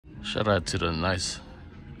Shout out to the nice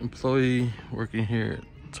employee working here at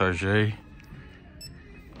Target.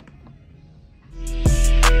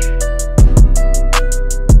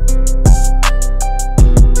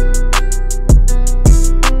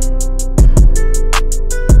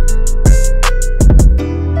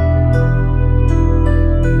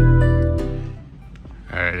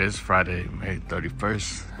 Alright, it's Friday, May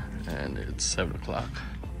 31st, and it's 7 o'clock.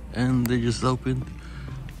 And they just opened,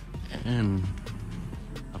 and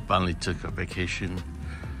I finally took a vacation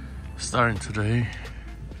starting today.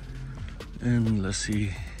 And let's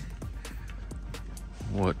see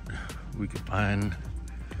what we can find.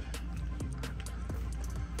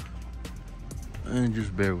 And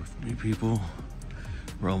just bear with me, people.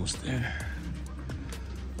 We're almost there.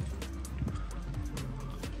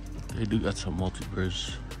 They do got some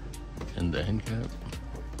multiverse in the end cap.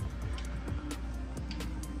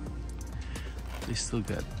 They still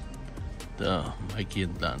got the Mikey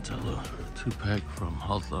and Donatello 2-pack from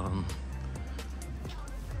Hawthorne.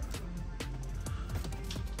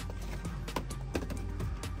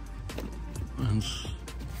 And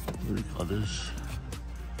what do you call this?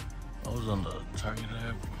 I was on the Target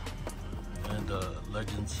app, and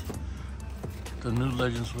Legends. The new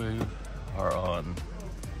Legends wave are on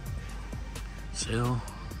sale.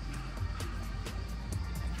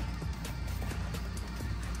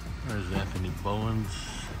 There's Anthony Bowens,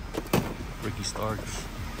 Ricky Starks,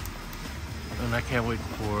 and I can't wait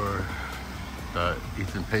for the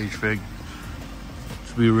Ethan Page fig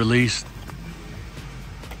to be released.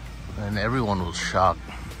 And everyone was shocked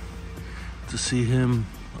to see him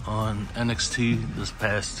on NXT this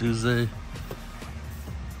past Tuesday.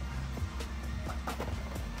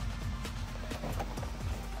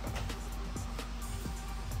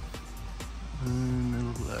 And it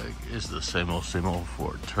looks like it's the same old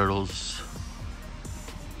for Turtles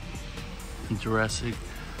in Jurassic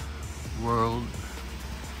World.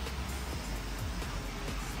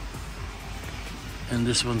 And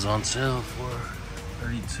this one's on sale for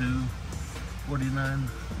 $32.49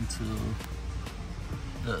 until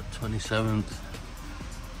the 27th.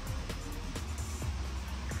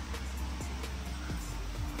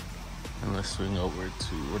 And let's swing over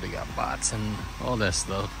to where they got bots and all that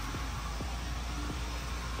stuff.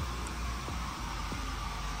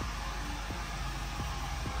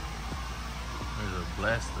 There's a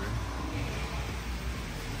blaster.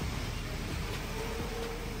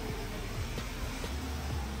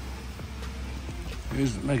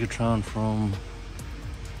 Here's Megatron from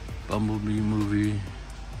Bumblebee movie,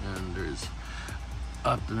 and there's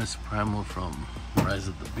Optimus Primal from Rise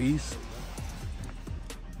of the Beast.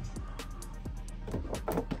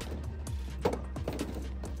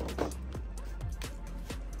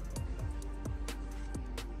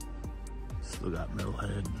 Still got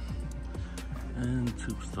Metalhead and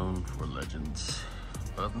Tombstone for Legends.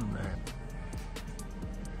 Other than that,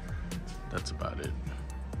 that's about it.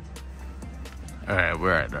 Alright,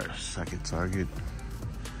 we're at our second Target,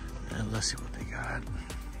 and let's see what they got.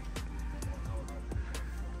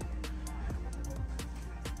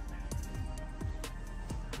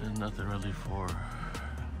 There's nothing really for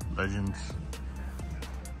Legends.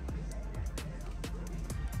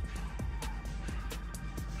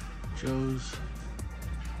 Joe's.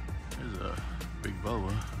 There's a Big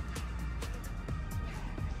Boa.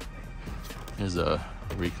 Here's a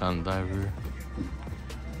Recon Diver.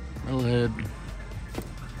 Metalhead.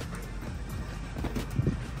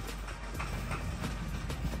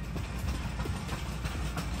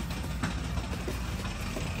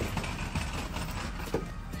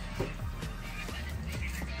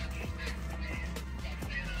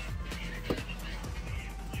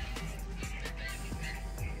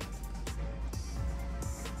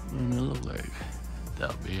 And it look like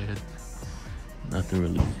that'll be it. Nothing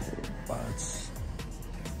really for bots.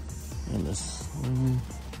 And this,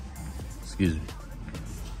 excuse me.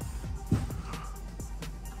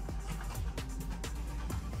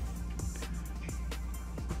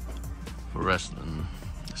 For wrestling,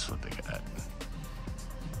 that's what they got.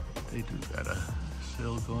 They do got a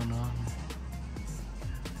sale going on.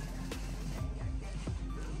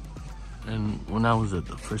 And when I was at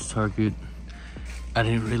the first Target, I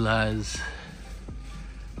didn't realize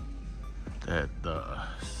that the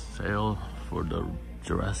sale for the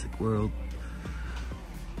Jurassic World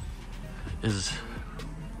is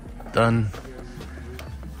done.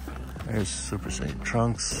 There's Super Saiyan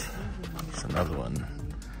Trunks. It's another one.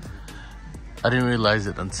 I didn't realize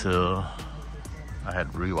it until I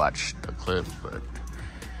had rewatched the clip, but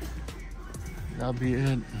that'll be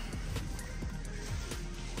it.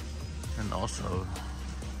 And also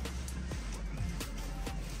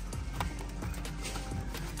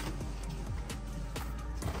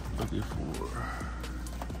looking for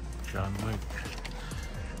John Wick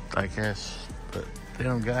diecast, but they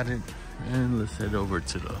don't got it. And let's head over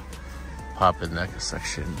to the Pop and NECA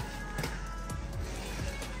section.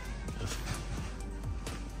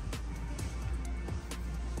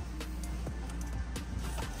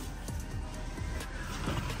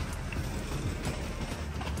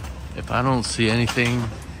 If I don't see anything,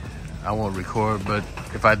 I won't record, but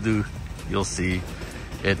if I do, you'll see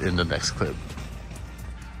it in the next clip.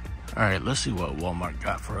 All right, let's see what Walmart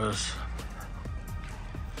got for us.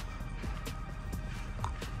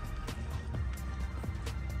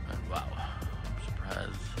 And wow, I'm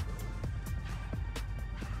surprised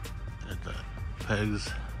that the pegs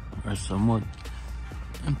are somewhat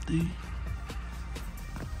empty.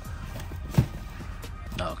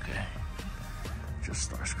 Okay, just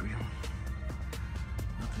Starscream.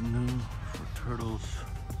 Nothing new for Turtles.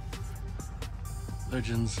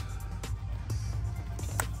 Legends.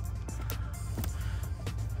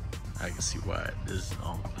 I can see why this is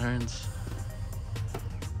on clearance.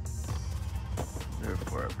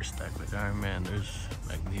 Therefore, every stack with Iron Man. There's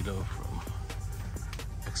Magneto from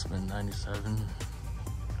X-Men '97.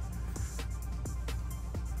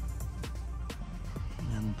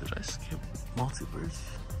 And did I skip Multiverse?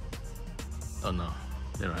 Oh no,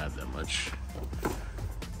 they don't have that much.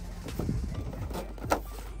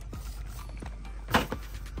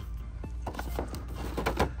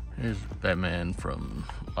 Here's Batman from,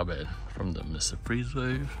 my bad, from the Mr. Freeze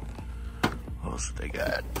wave. What else they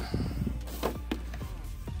got?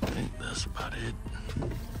 I think that's about it.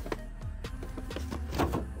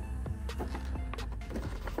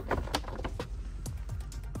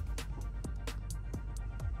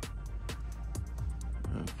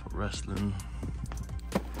 And for wrestling,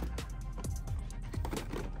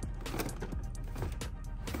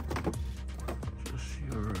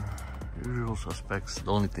 usual suspects.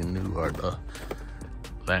 The only thing new are the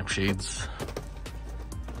lampshades,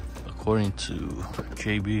 according to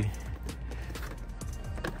KB.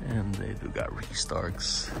 And they do got Ricky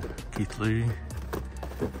Starks, Keith Lee.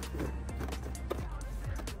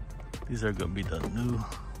 These are gonna be the new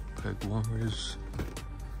peg warmers.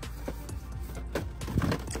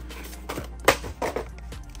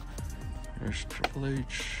 There's Triple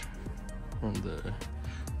H from the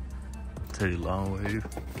Teddy Long wave.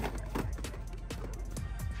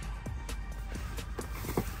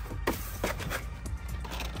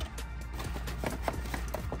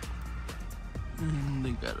 And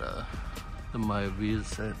they got the Mayaviya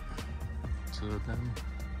set, 2 of them.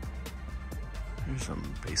 Here's some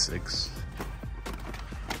basics.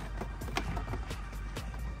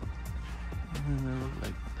 And they look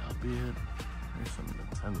like that'll be it. Here's some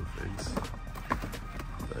Nintendo figs.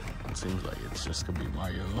 But it seems like it's just gonna be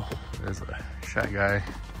Mario. There's a Shy Guy.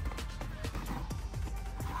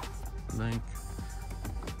 Link.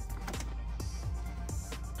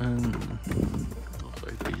 And looks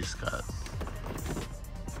like they just got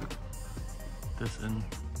this in.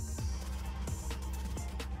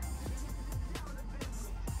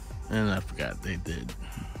 And I forgot they did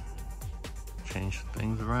change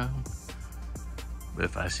things around. But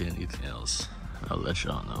if I see anything else, I'll let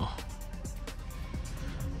y'all know.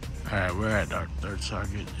 Alright, we're at our 3rd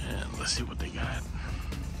Target and let's see what they got.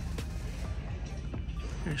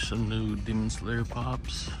 Here's some new Demon Slayer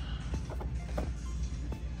pops.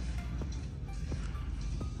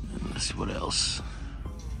 And let's see what else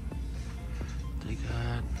they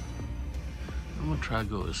got. I'm gonna try to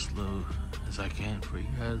go as slow as I can for you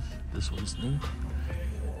guys. This one's new.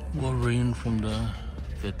 Wolverine from the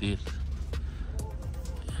 50th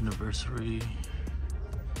anniversary.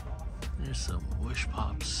 There's some Wish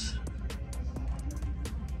pops.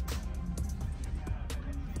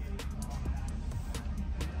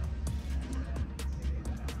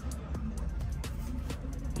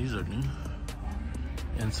 These are new.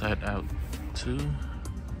 Inside Out 2.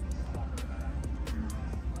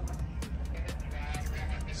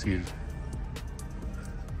 Excuse me.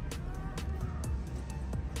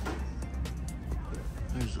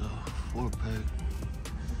 There's a 4-pack.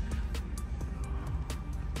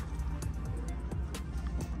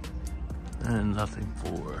 And nothing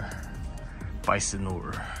for Bison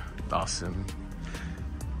or Dawson.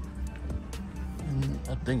 And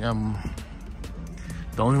I think I'm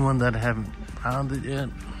the only one that I haven't found it yet.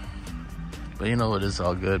 But you know what, it's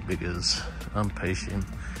all good because I'm patient.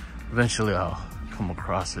 Eventually I'll come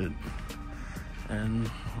across it. And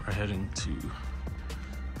we're heading to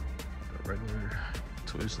the regular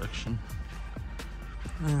toy section.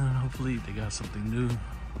 And hopefully they got something new.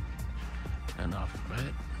 And off the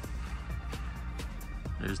bat,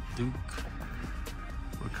 there's Duke,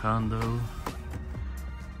 Wakanda,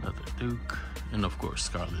 Another Duke, and of course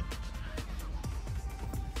Scarlet.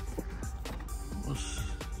 Was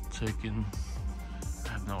taken. I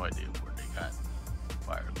have no idea where they got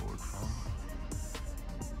Fire Lord from.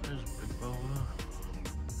 There's Big Boa,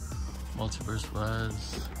 Multiverse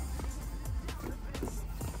Vaz.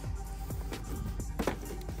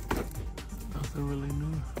 Nothing really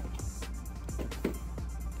new.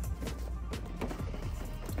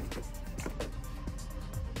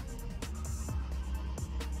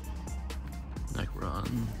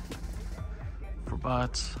 Necron for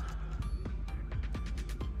bots.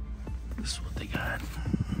 This is what they got.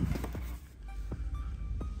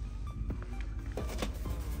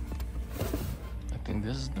 I think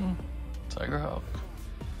this is new. Tigerhawk.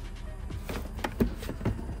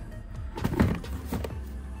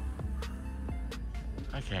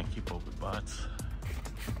 I can't keep up with bots.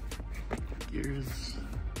 Gears.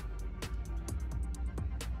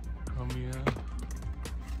 Chromia.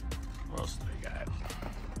 What else do they got?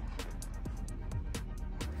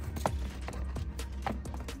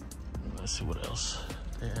 Let's see what else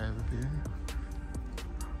they have here.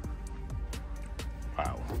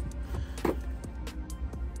 Wow.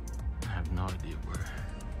 I have no idea where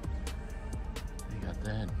they got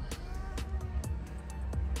that.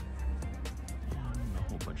 And a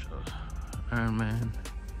whole bunch of Iron Man.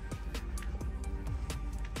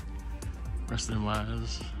 Wrestling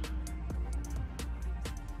wise.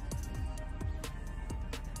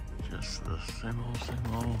 Just the same old.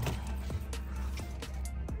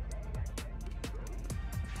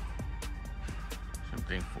 Same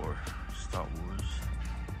thing for Star Wars.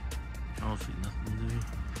 I don't see nothing new.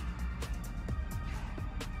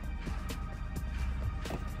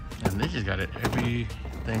 And they just got it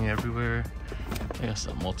everything everywhere. They got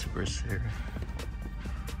some multiverse here.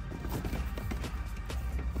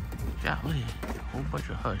 Golly, a whole bunch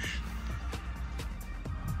of Hush.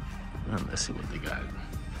 And let's see what they got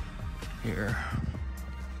here.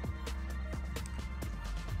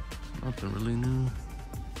 Nothing really new.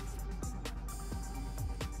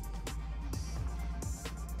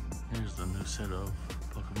 Here's the new set of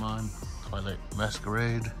Pokemon Twilight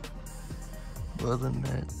Masquerade. But other than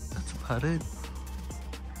that, that's about it.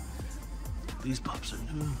 These pops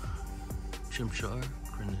are new. Chimchar,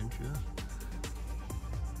 Greninja,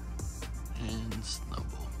 and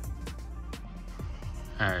Snubbull.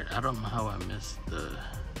 Alright, I don't know how I missed the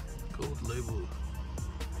gold label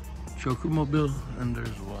Chocomobile, and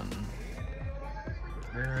there's one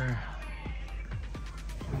there.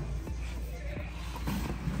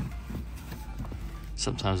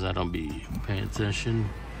 Sometimes I don't be paying attention,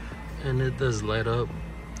 and it does light up.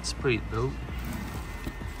 It's pretty dope.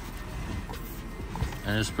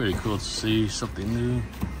 And it's pretty cool to see something new.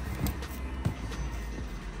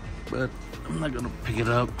 But I'm not gonna pick it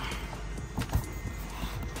up.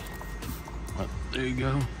 But there you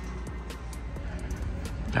go.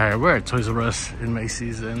 Alright, we're at Toys R Us in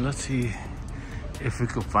Macy's, and let's see if we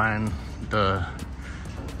could find the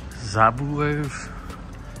Zabu wave.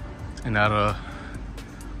 And out of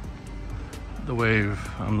the wave,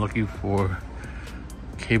 I'm looking for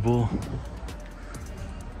Cable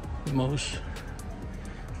the most.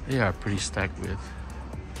 They are pretty stacked with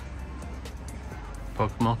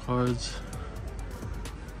Pokemon cards.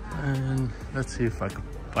 And let's see if I can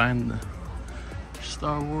find the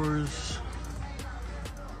Star Wars.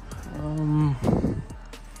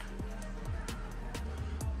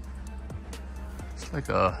 It's like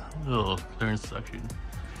a little clearance section.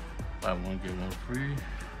 Buy one, get one free.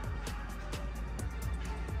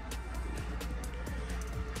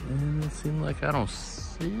 And it seems like I don't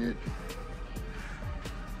see it.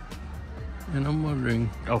 And I'm wondering,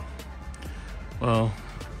 oh, well,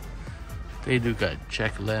 they do got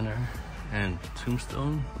Jack-o'-lantern and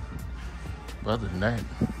Tombstone. But other than that,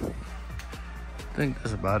 I think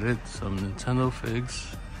that's about it. Some Nintendo figs.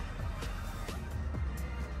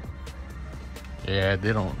 Yeah,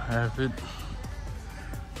 they don't have it.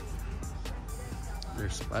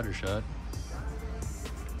 There's Spider Shot.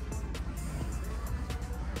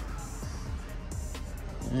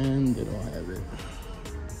 And they don't have it.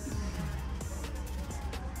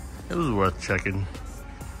 It was worth checking.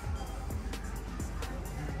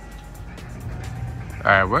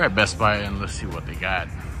 Alright, we're at Best Buy, and let's see what they got.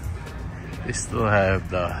 They still have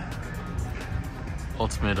the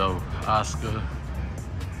Ultimate of Asuka.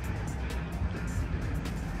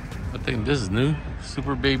 I think this is new.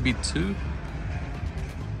 Super Baby 2.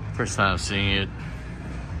 First time seeing it.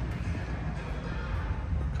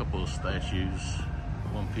 A couple of statues.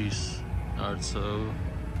 One Piece, Naruto.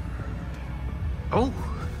 Oh!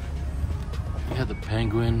 You got the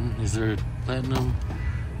Penguin. Is there Platinum?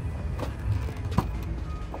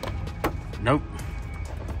 Nope.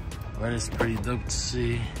 But it's pretty dope to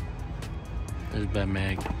see. There's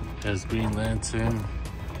Batman. There's Green Lantern.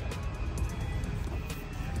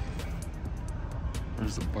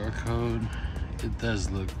 There's the barcode. It does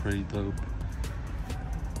look pretty dope.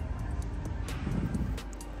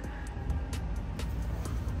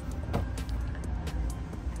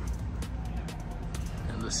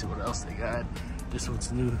 And let's see what else they got. This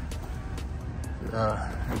one's new.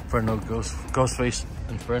 Inferno Ghostface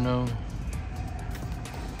Inferno.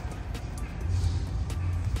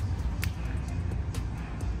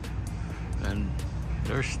 And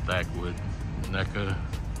they're stacked with NECA.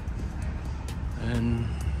 And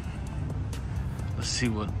let's see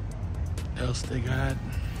what else they got.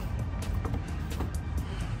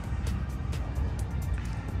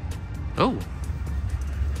 Oh,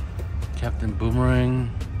 Captain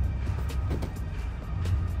Boomerang.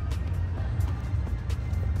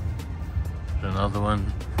 Another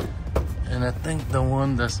one. And I think the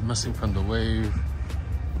one that's missing from the wave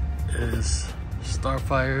is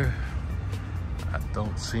Starfire. I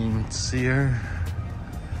don't seem to see her.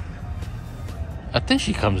 I think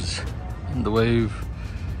she comes in the wave.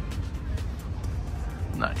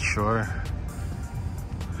 Not sure.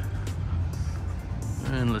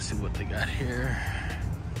 And let's see what they got here.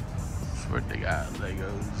 That's what they got.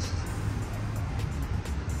 Legos.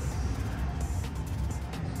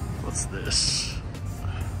 What's this?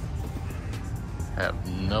 I have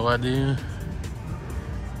no idea.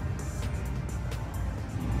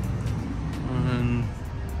 And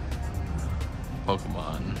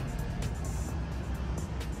Pokemon.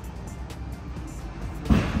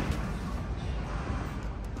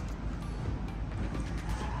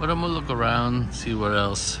 But I'm gonna look around, see what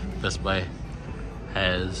else Best Buy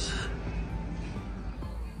has.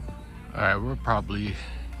 Alright, we're probably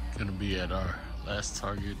gonna be at our last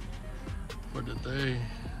Target for the day.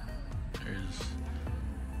 There's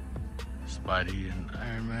Spidey and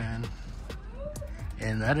Iron Man.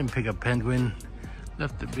 And I didn't pick up Penguin,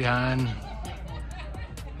 left it behind.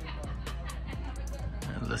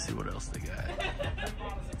 And let's see what else they got.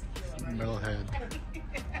 Metalhead.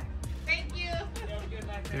 Thank you.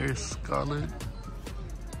 Here's Scarlet.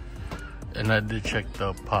 And I did check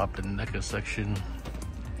the Pop and NECA section.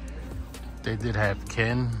 They did have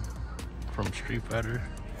Ken from Street Fighter.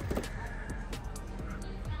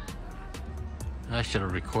 I should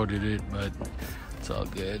have recorded it, but it's all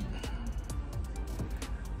good.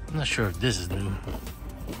 I'm not sure if this is new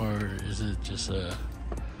or is it just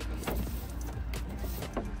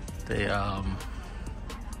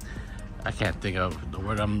I can't think of the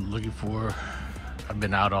word I'm looking for. I've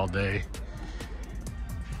been out all day.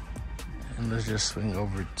 And let's just swing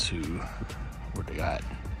over to what they got.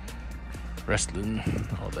 Wrestling,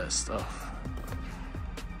 all that stuff.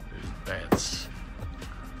 There's bats.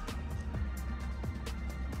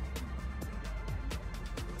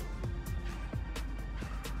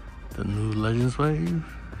 The new Legends Wave.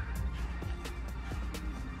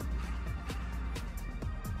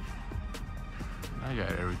 I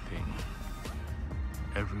got everything.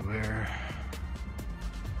 Everywhere.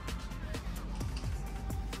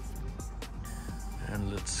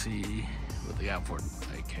 And let's see what they got for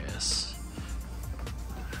diecast.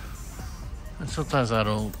 And sometimes I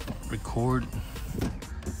don't record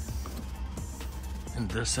in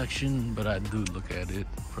this section, but I do look at it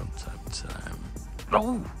from time to time.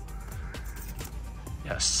 Oh!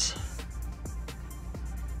 Yes.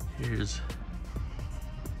 Here's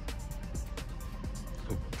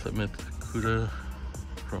Plymouth Cuda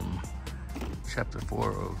from Chapter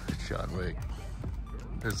 4 of John Wick.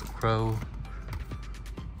 There's a Crow.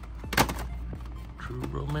 True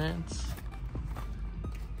Romance.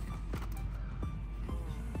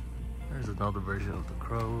 There's another version of the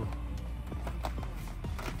Crow.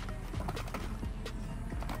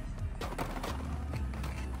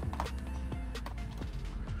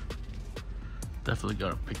 Definitely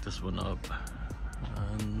gotta pick this one up.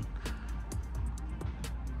 And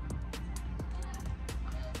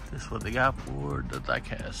this is what they got for the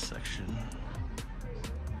diecast section.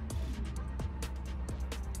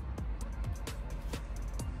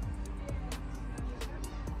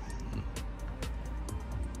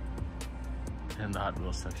 And the Hot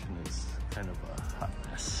Wheels section is kind of a hot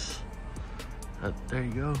mess. But there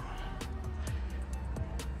you go.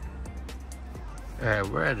 Alright,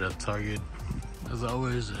 we're at a Target as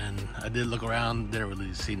always, and I did look around, didn't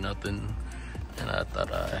really see nothing, and I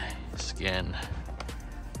thought I scan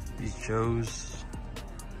these shows.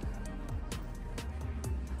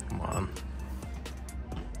 Come on.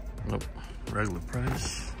 Nope, regular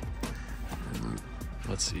price. And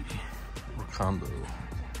let's see, Wakanda.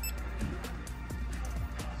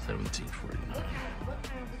 $17.49.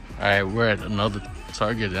 Alright, we're at another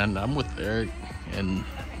Target and I'm with Eric in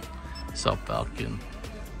South Falcon.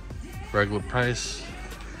 Regular price.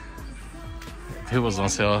 If it was on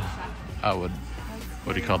sale, I would,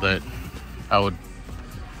 what do you call that? I would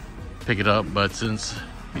pick it up, but since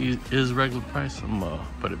it is regular price, I'm gonna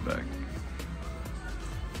put it back.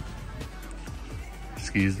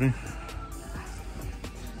 Excuse me.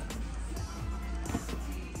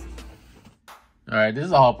 Alright, this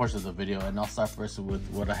is a whole portion of the video, and I'll start first with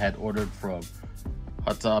what I had ordered from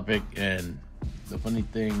Hot Topic. And the funny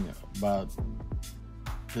thing about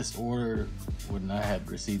this order, when I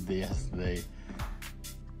had received it yesterday,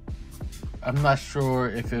 I'm not sure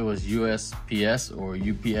if it was USPS or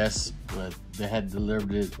UPS, but they had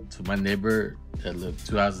delivered it to my neighbor that lived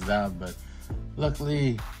 2 houses down. But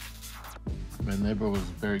luckily, my neighbor was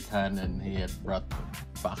very kind and he had brought the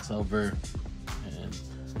box over. And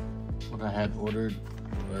what I had ordered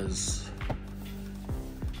was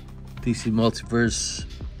DC Multiverse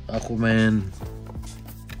Aquaman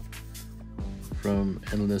from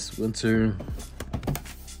Endless Winter.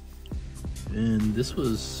 And this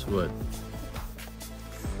was what,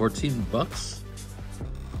 $14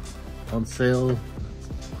 on sale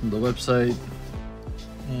on the website.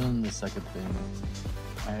 And the second thing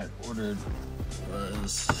I had ordered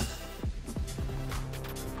was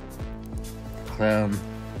Clown,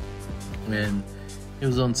 and it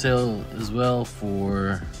was on sale as well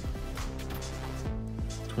for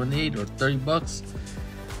 28 or $30.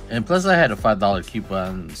 And plus I had a $5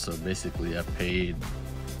 coupon, so basically I paid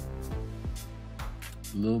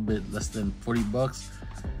a little bit less than $40.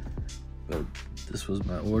 But this was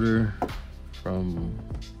my order from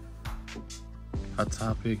Hot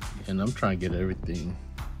Topic, and I'm trying to get everything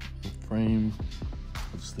in frame.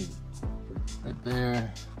 I'll just leave it right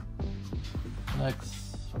there.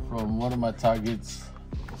 Next, from one of my Targets,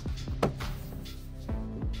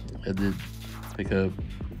 I did pick up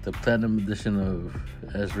the Platinum Edition of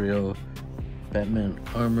Azrael Batman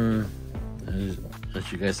Armor. As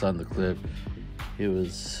you guys saw in the clip, it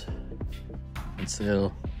was on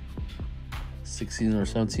sale 16 or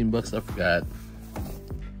 17 bucks, I forgot.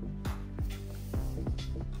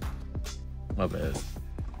 My bad.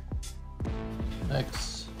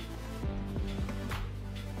 Next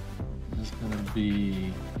is gonna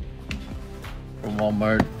be from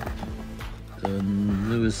Walmart, the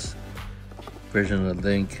newest version of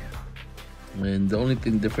Link. And the only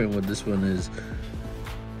thing different with this one is,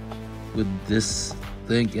 with this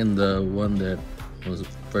Link and the one that was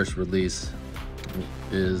first released,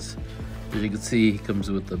 is, as you can see, he comes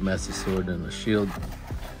with a massive sword and a shield.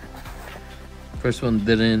 First one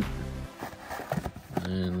didn't.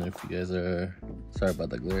 And if you guys are, sorry about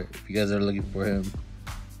the glare, if you guys are looking for him,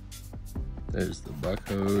 there's the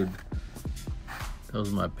barcode. That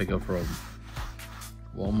was my pickup from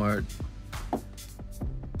Walmart. Let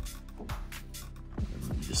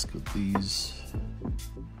me just scoop these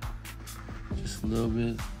just a little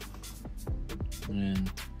bit,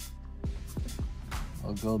 and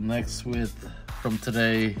I'll go next with, from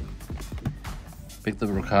today, picked up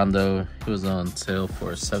Rakondo. It was on sale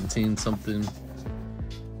for 17 something.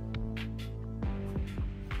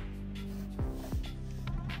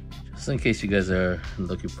 Just in case you guys are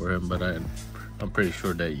looking for him, but I'm pretty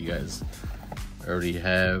sure that you guys already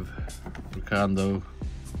have Rakondo.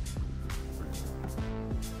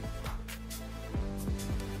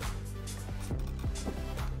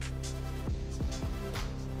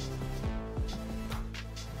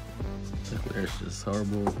 The glare's just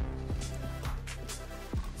horrible.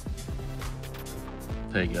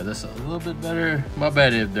 There you go, that's a little bit better. My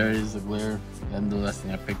bad if there is a glare. And the last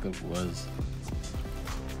thing I picked up was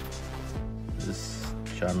this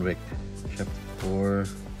John Wick Chapter 4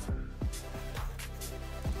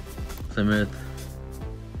 Plymouth.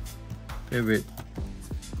 Favorite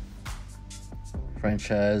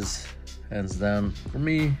franchise, hands down for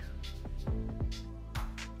me.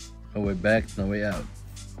 No way back, no way out.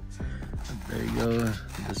 There you go.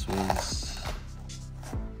 This was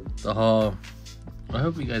the haul. I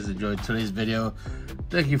hope you guys enjoyed today's video.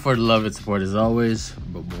 Thank you for the love and support as always,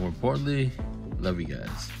 but more importantly, love you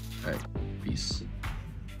guys. All right, peace.